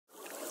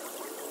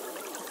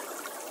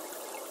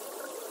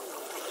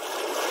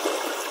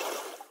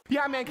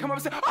Yeah, man, come up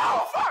and say,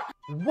 oh, fuck!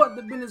 What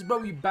the business, bro?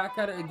 We back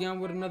at it again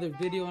with another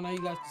video. Now you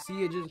guys can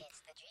see it. Just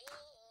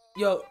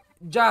yo,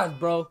 Jazz,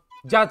 bro.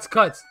 Jazz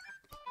cuts.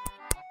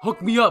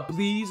 Hook me up,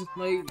 please.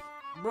 Like,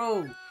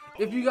 bro,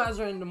 if you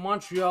guys are in the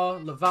Montreal,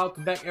 Laval,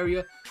 Quebec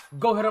area,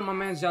 go hit up my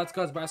man Jazz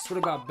cuts. But I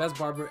swear to God, best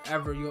barber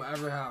ever you'll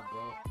ever have,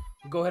 bro.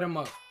 Go hit him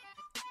up.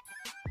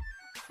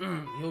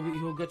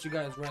 He'll get you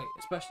guys right,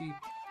 especially.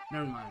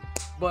 Never mind.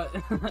 But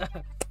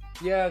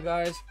yeah,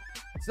 guys.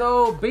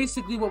 So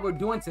basically, what we're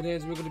doing today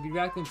is we're gonna be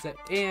reacting to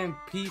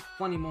AMP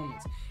funny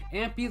moments.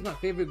 AMP is my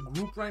favorite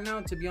group right now.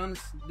 To be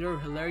honest, they're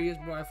hilarious,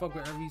 bro. I fuck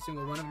with every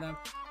single one of them.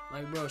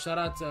 Like, bro, shout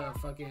out to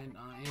fucking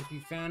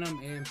AMP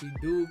Phantom, AMP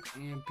Duke,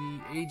 AMP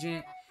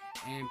Agent,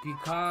 AMP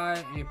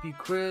Kai, AMP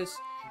Chris.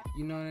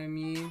 You know what I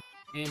mean?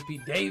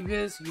 AMP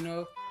Davis. You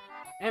know.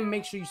 And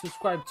make sure you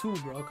subscribe too,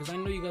 bro, because I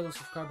know you guys don't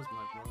subscribe as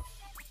much, bro.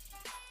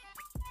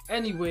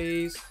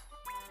 Anyways,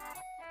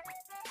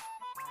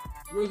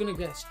 we're gonna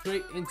get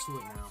straight into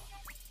it now.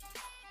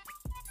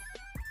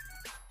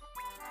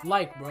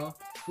 Like, bro.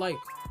 Like.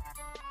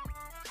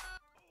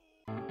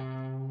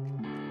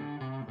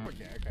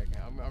 Okay.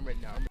 I'm ready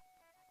now.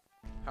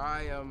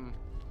 Hi, I'm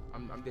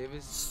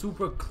Davis.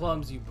 Super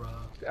clumsy, bro.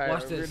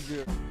 Watch this.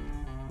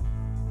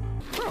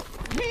 Bro,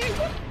 man,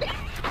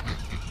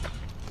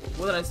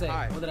 What did I say?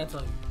 Hi. What did I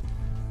tell you?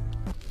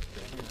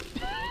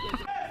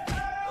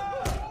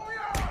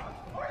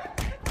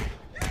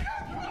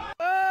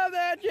 oh,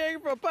 that chicken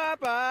from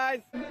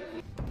Popeyes.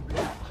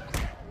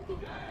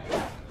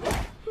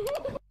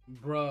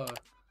 Bruh.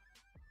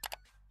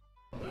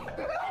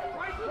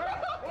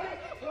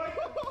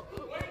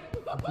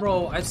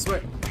 Bro, I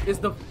swear, it's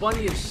the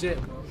funniest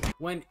shit, bro.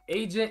 When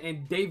Agent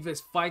and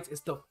Davis fights,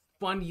 it's the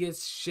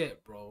funniest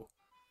shit, bro.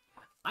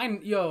 I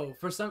know,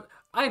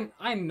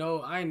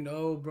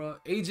 bro.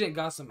 Agent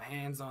got some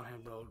hands on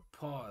him, bro.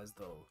 Pause,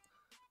 though.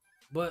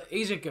 But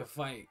Agent can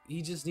fight.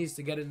 He just needs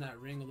to get in that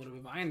ring a little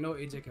bit. But I know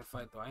Agent can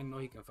fight, though. I know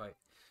he can fight.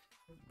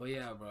 But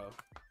yeah, bro.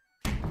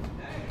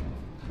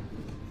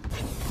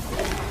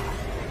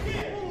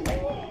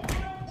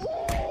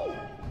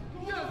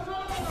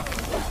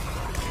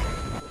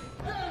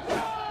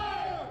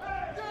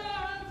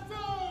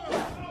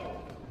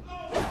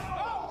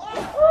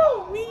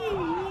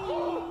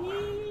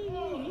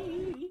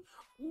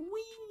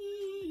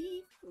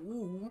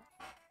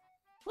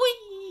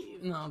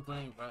 No, I'm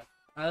playing, bro.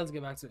 Alright, let's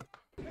get back to it.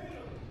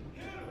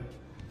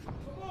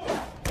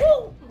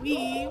 Oh,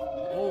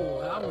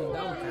 that one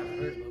kind of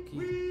hurt, low key.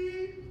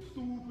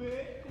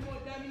 Stupid. Come on,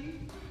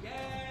 dummy.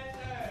 Yes,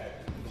 sir.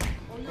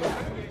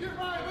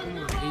 Come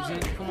on,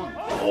 Agent. Come on.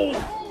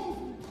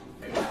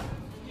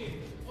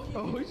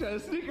 Oh, we trying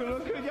to sneak a little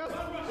quick, y'all.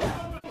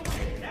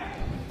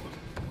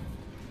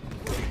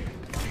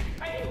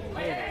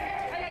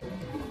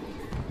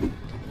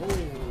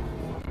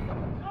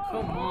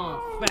 Come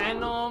on,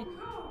 Phantom.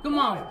 Come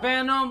on,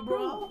 Phantom,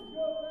 bro.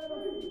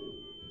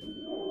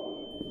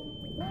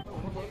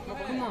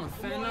 Come on,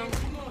 Phantom.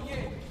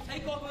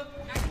 Take over.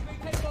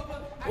 Activate take over.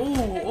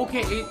 Oh,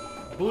 okay.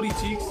 Booty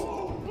cheeks.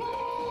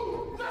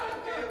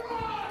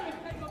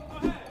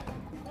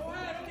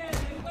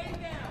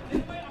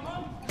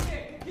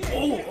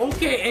 Oh,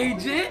 okay,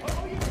 Agent.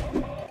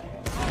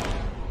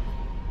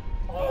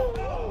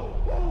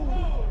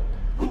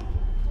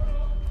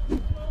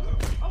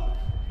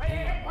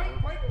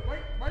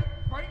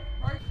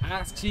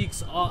 Ass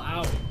cheeks all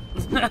out.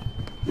 But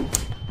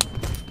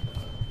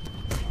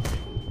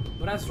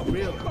that's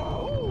real.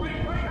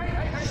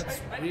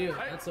 That's real.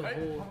 That's a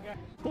whole.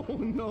 Oh,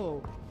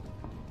 no.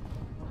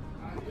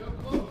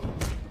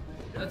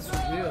 That's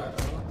real,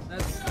 bro.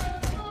 That's.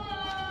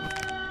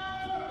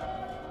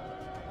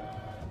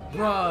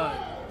 Bruh.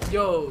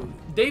 Yo,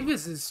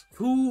 Davis is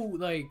too,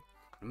 like,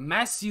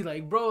 messy.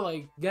 Like, bro,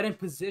 like, get in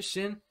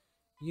position,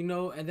 you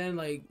know, and then,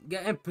 like,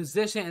 get in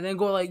position and then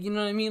go, like, you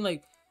know what I mean?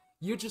 Like,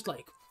 you're just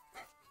like,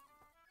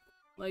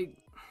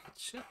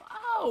 chill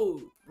out,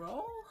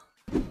 bro.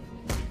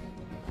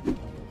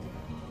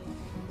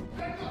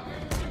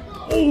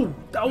 Oh,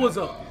 that was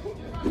a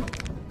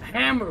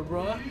hammer,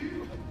 bro.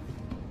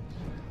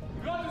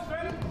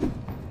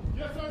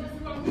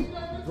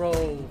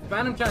 Bro,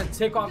 Phantom trying to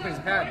take off his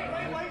hat, bro.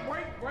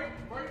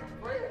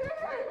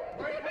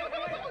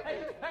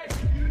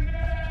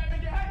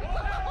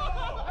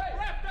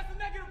 That's a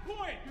negative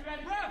point.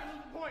 Ref,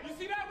 you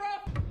see that,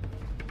 ref?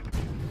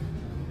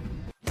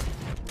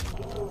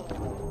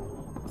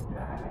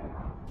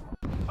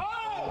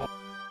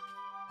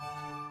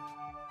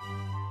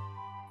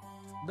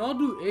 Don't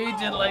do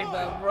Agent like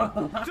that, bro.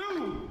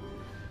 2,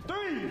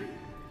 3,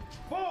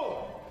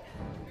 4,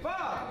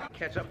 5.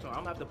 Catch up to him.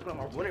 I'm gonna have to put on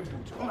my running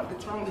boots. I'm gonna have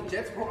to turn on the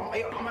jets, bro. I'm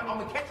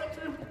gonna catch up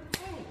to him.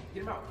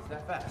 Get him out. It's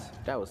that fast.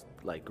 That was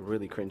like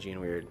really cringy and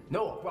weird.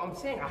 No, but I'm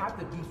saying I have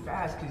to be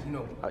fast because, you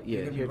know.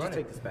 Yeah, here, just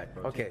take this back,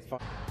 bro. Okay, it's fine.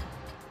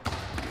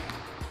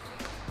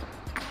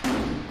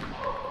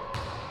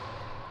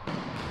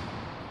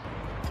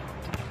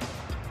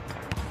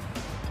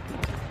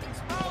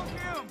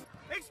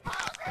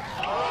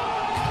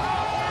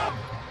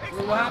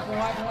 What happened?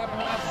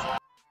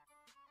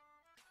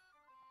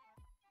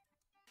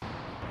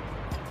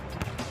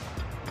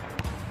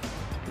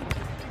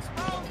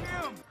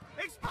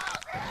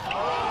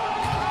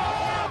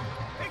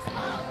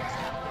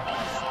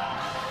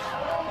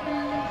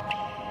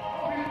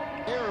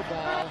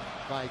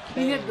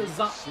 He hit the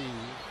zop.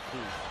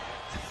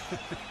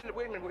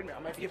 Wait a minute.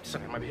 I might be up to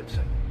something.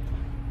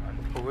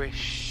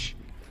 Wish.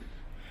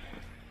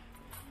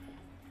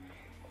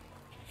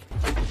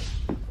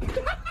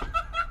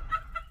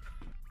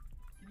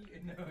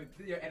 No,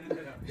 you're editing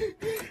it out.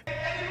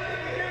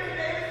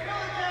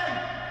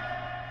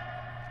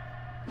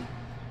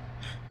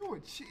 Oh,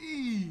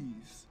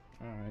 jeez.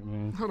 Alright,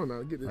 man. Hold on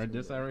now, get this. Right,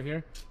 this side right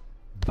here.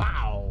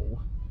 Bow.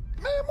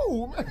 Man,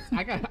 move, man.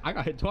 I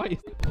got hit twice.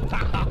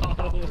 Bow.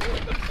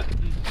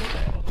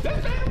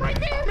 That's it right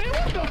there, man.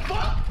 What the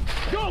fuck?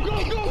 Go.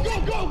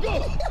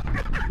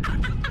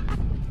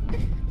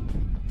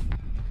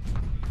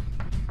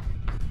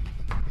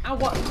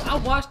 I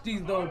watched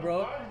these though,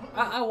 bro.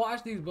 I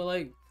watched these, but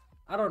like,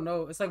 I don't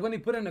know. It's like when they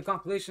put it in a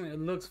compilation, it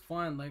looks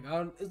fun. Like,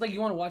 it's like you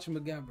want to watch them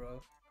again,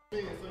 bro. So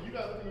you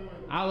gotta look in the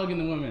window. I'll look in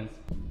the women's.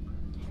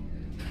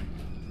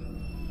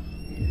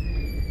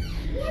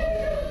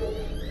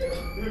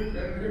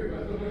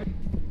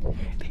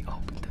 They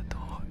opened the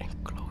door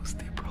and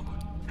closed it, bro.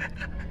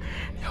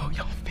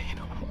 Yo,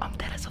 Phantom. I'm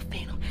dead as a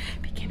Phantom.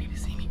 They can't even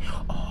see me.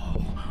 Oh.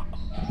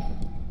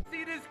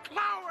 See this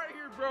clown right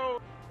here,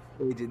 bro.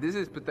 AJ, this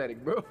is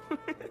pathetic, bro.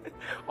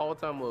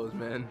 All-time lows,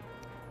 man.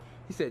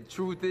 He said,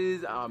 truth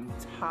is, I'm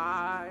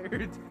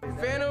tired.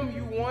 Phantom,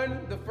 you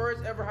won the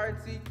first ever hide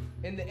and seek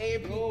in the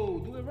AMP. Oh,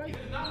 do it right.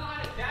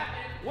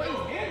 What is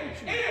good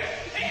with you?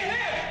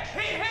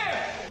 Hit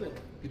him!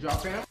 Good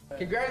job, Phantom.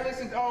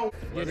 Congratulations on.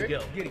 Let's go.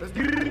 Let's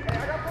get it.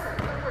 I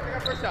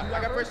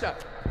got first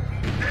shot.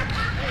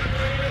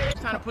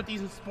 Trying to put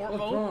these in sport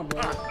What's mode. wrong,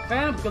 bro?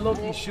 Phantom can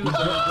low-key shoot, bro.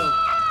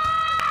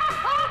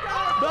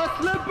 The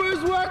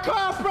slippers were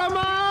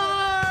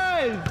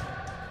compromised.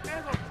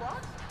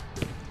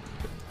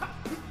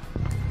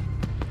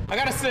 I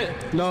gotta sit.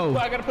 No.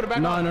 I gotta put it back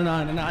on.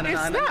 No.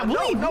 It's not.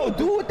 No,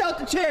 do it without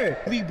the chair.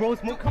 Please, bro,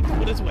 it's more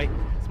comfortable this way.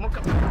 It's more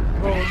comfortable.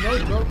 Bro,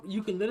 no, bro.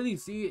 You can literally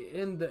see it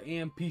in the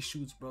AMP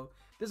shoots, bro.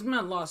 This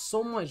man lost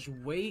so much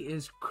weight,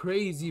 is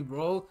crazy,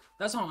 bro.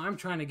 That's how I'm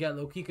trying to get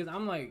low-key, because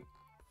I'm like,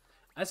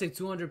 I say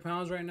 200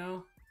 pounds right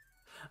now.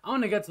 I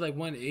want to get to like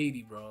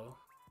 180, bro.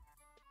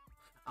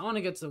 I want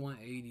to get to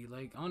 180.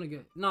 Like, I want to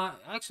get, nah,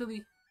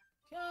 actually,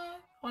 yeah, I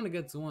want to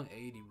get to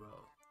 180, bro.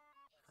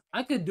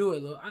 I could do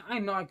it, look. I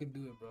know I could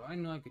do it, bro. I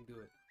know I could do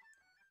it.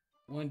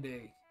 One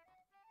day.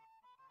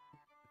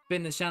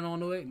 Fitness channel on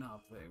the way? Nah,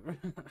 play, bro.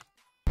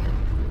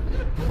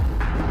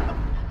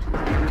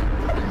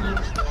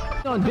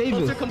 No,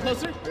 David. Come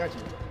closer. I got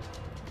you.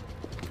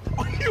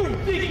 Oh, you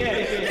dickhead.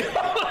 You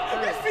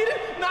see this?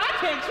 No, I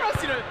can't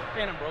trust you.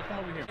 Phantom, bro, come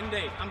over here.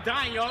 I'm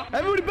dying, y'all.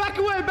 Everybody back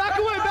away.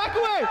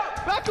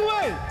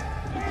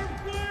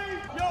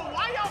 Yo,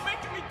 why y'all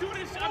making me do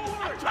this? I'm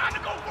trying to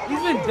go for He's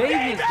in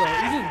Davis, though.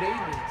 He's in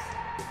Davis.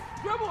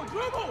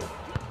 Dribble.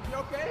 You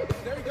okay?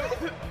 There you go.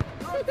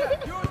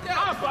 You're dead.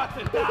 I'm about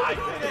to die.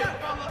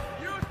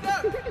 You're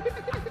dead.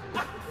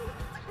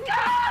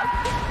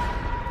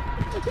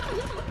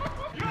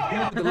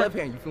 The left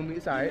hand, you feel me?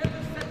 It's alright. You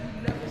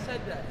never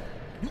said that.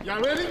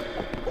 Y'all ready?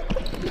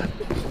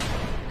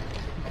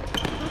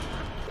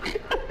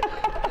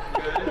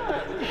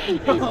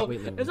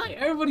 It's like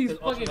everybody's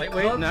fucking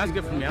Lightweight? No, that's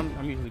good for me.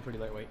 I'm usually pretty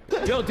lightweight.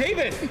 Yo,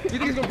 David! You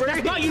think he's gonna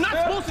break? No, you're not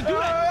supposed to do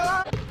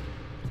that!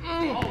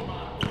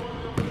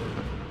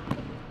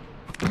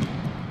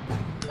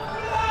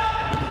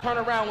 Turn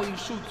around when you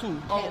shoot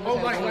too.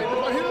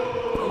 Like, hit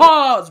him?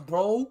 Pause,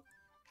 bro.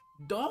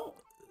 Don't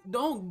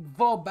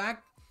fall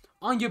back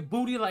on your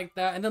booty like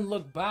that and then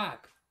look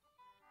back.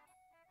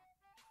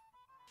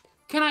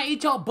 Can I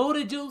eat y'all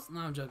Buddha juice?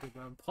 No, I'm joking,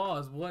 bro.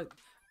 Pause. What?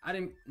 I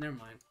didn't. Never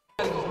mind.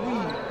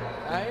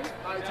 Alright?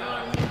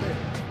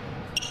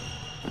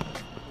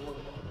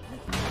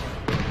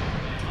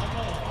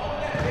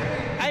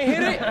 I ain't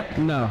hit it?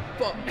 No.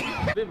 Bro,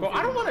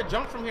 I don't want to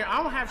jump from here.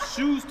 I don't have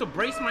shoes to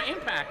brace my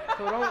impact.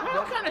 So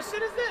what kind of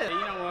shit is this? You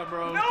know what,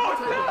 bro? No,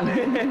 it's not.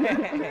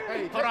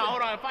 Hey,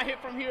 hold on. If I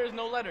hit from here, it's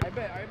no letter. I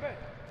bet.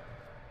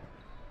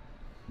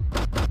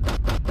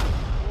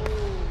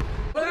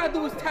 All I gotta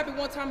do is tap it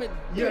one time and...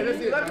 Yeah, that's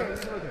it.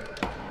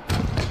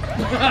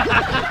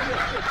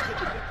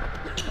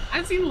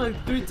 I've seen it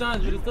like 3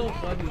 times, but it's so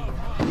funny.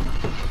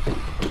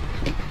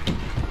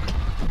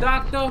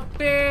 Dr.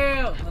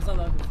 Phil! That's not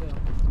Dr. Phil.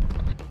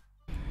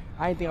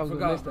 I didn't think I was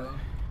gonna miss that.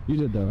 You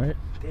did though, right?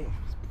 Damn.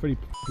 It's pretty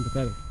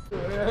pathetic.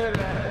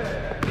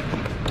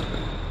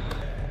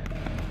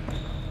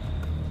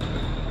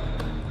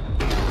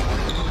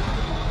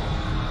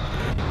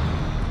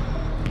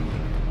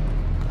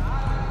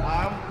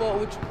 I'm full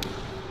with you.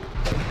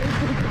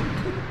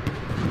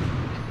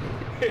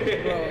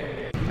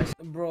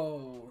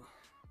 Bro.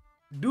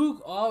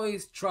 Duke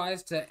always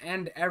tries to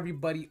end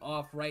everybody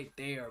off right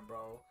there,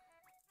 bro.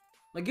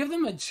 Like, give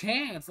them a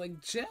chance.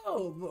 Like,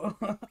 chill, bro.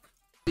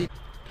 He's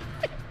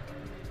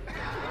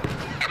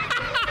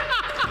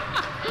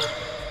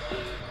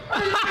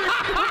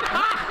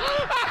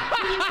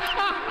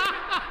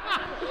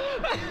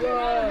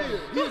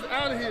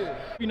out of here.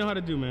 You know how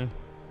to do, man.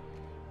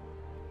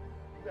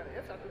 You got an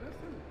F after this,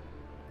 too.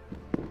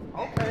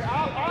 Okay,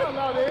 I'll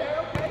allow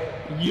that. Okay.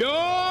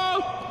 Yo!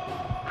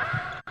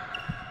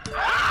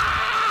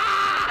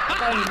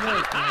 Miami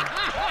Morris, man.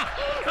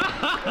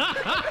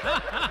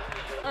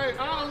 Hey,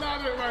 I'll allow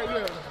that right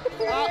there.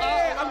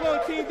 Hey, I'm going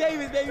Team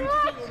Davis, baby. What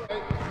you talking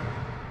about?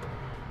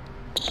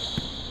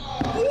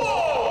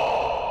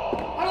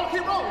 Hold on,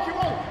 keep rolling, keep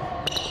rolling.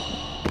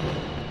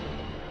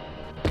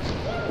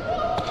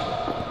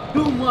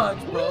 Too much,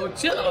 bro.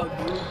 Chill out,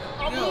 dude.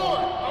 I'm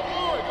bored.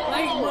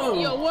 Like, bro.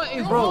 Yo, what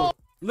is Bro,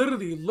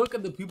 literally, look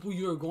at the people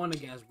you are going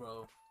against,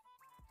 bro.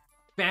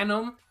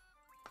 Phantom,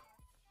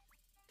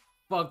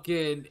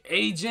 fucking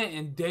Agent,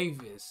 and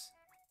Davis.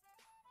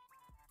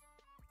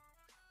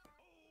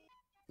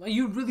 Like,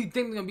 you really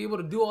think they're gonna be able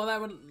to do all that?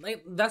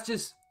 Like, that's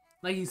just,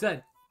 like he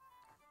said,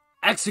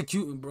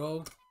 executing,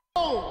 bro.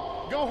 Go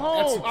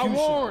home. Execution.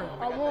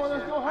 I won.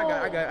 Let's go home. I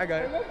got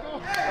it. Let's go.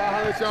 I'll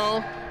holler at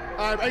y'all.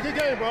 All right, hey, good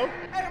game, bro.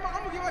 Hey, I'm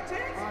gonna give my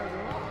chance.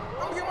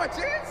 I'm gonna give my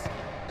chance.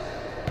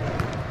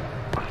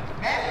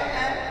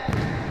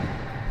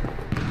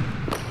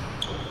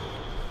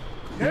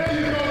 There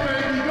you go,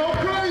 baby. Go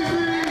crazy.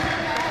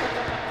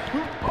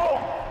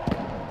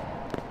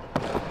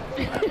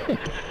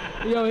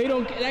 Yo, he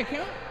don't. That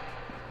count?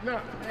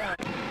 No.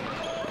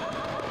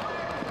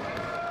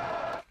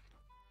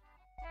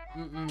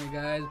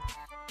 Guys.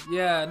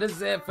 Yeah, this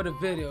is it for the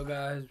video,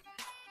 guys.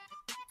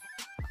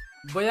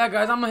 But yeah,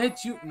 guys, I'm gonna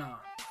hit you. Nah.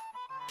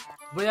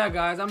 But yeah,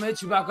 guys, I'm gonna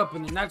hit you back up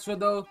in the next one,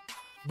 though.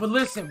 But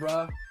listen,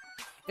 bro.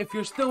 If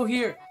you're still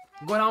here,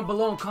 go down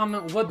below and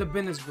comment what the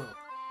business, bro.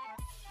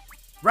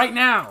 Right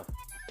now.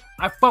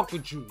 I fuck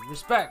with you.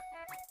 Respect.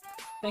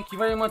 Thank you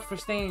very much for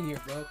staying here,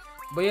 bro.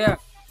 But yeah.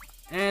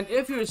 And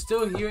if you're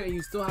still here and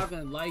you still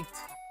haven't liked,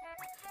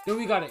 then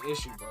we got an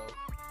issue, bro.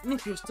 And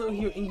if you're still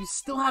here and you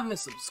still haven't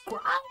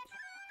subscribed,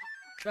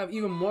 we have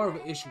even more of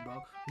an issue,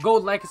 bro. Go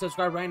like and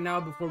subscribe right now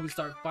before we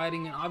start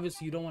fighting. And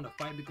obviously, you don't want to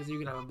fight because you're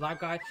gonna have a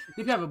black eye. If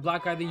you have a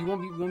black eye, then you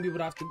won't be able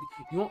to have to.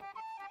 You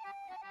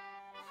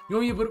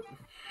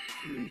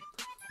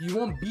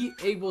won't be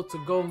able to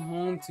go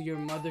home to your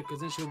mother because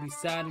then she'll be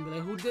sad and be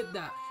like, "Who did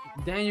that?"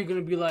 Then you're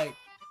gonna be like,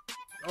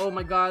 "Oh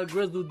my God,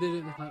 Grizzlou did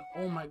it." It's like,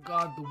 "Oh my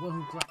God, the one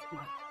who clapped."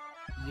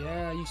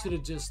 Yeah, you should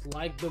have just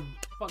liked the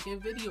fucking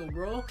video,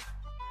 bro.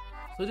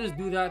 So just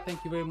do that.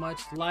 Thank you very much.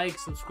 Like,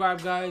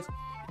 subscribe, guys.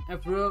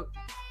 And for real,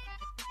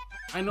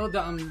 I know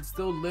that I'm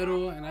still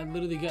little and I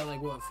literally get like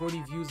what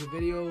 40 views a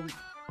video.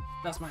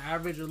 That's my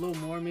average, or a little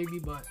more maybe,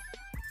 but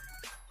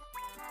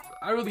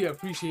I really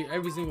appreciate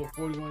every single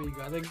 41 of you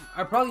guys. Like,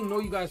 I probably know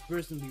you guys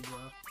personally,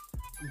 bro.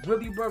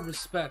 Really, bro,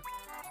 respect,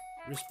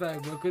 bro,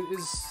 because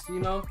it's, you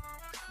know,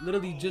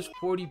 literally just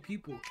 40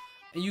 people,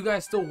 and you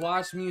guys still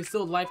watch me and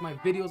still like my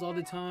videos all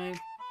the time.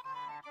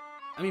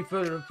 I mean,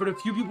 for the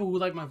few people who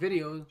like my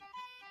videos,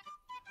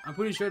 I'm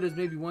pretty sure there's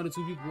maybe 1 or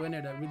 2 people in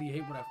there that really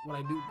hate what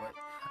I do, but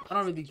I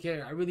don't really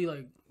care. I really,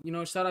 like, you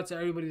know, shout out to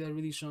everybody that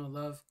really showing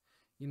love,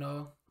 you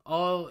know,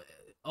 all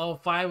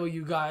 5 of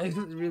you guys,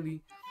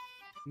 really,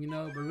 you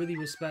know, but really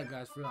respect,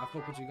 guys, for real. I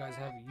fuck with you guys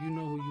heavy. You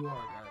know who you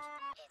are, guys.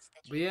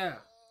 But yeah,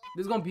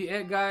 this is gonna be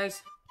it,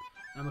 guys.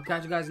 I'm gonna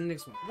catch you guys in the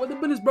next one. What the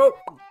business, bro?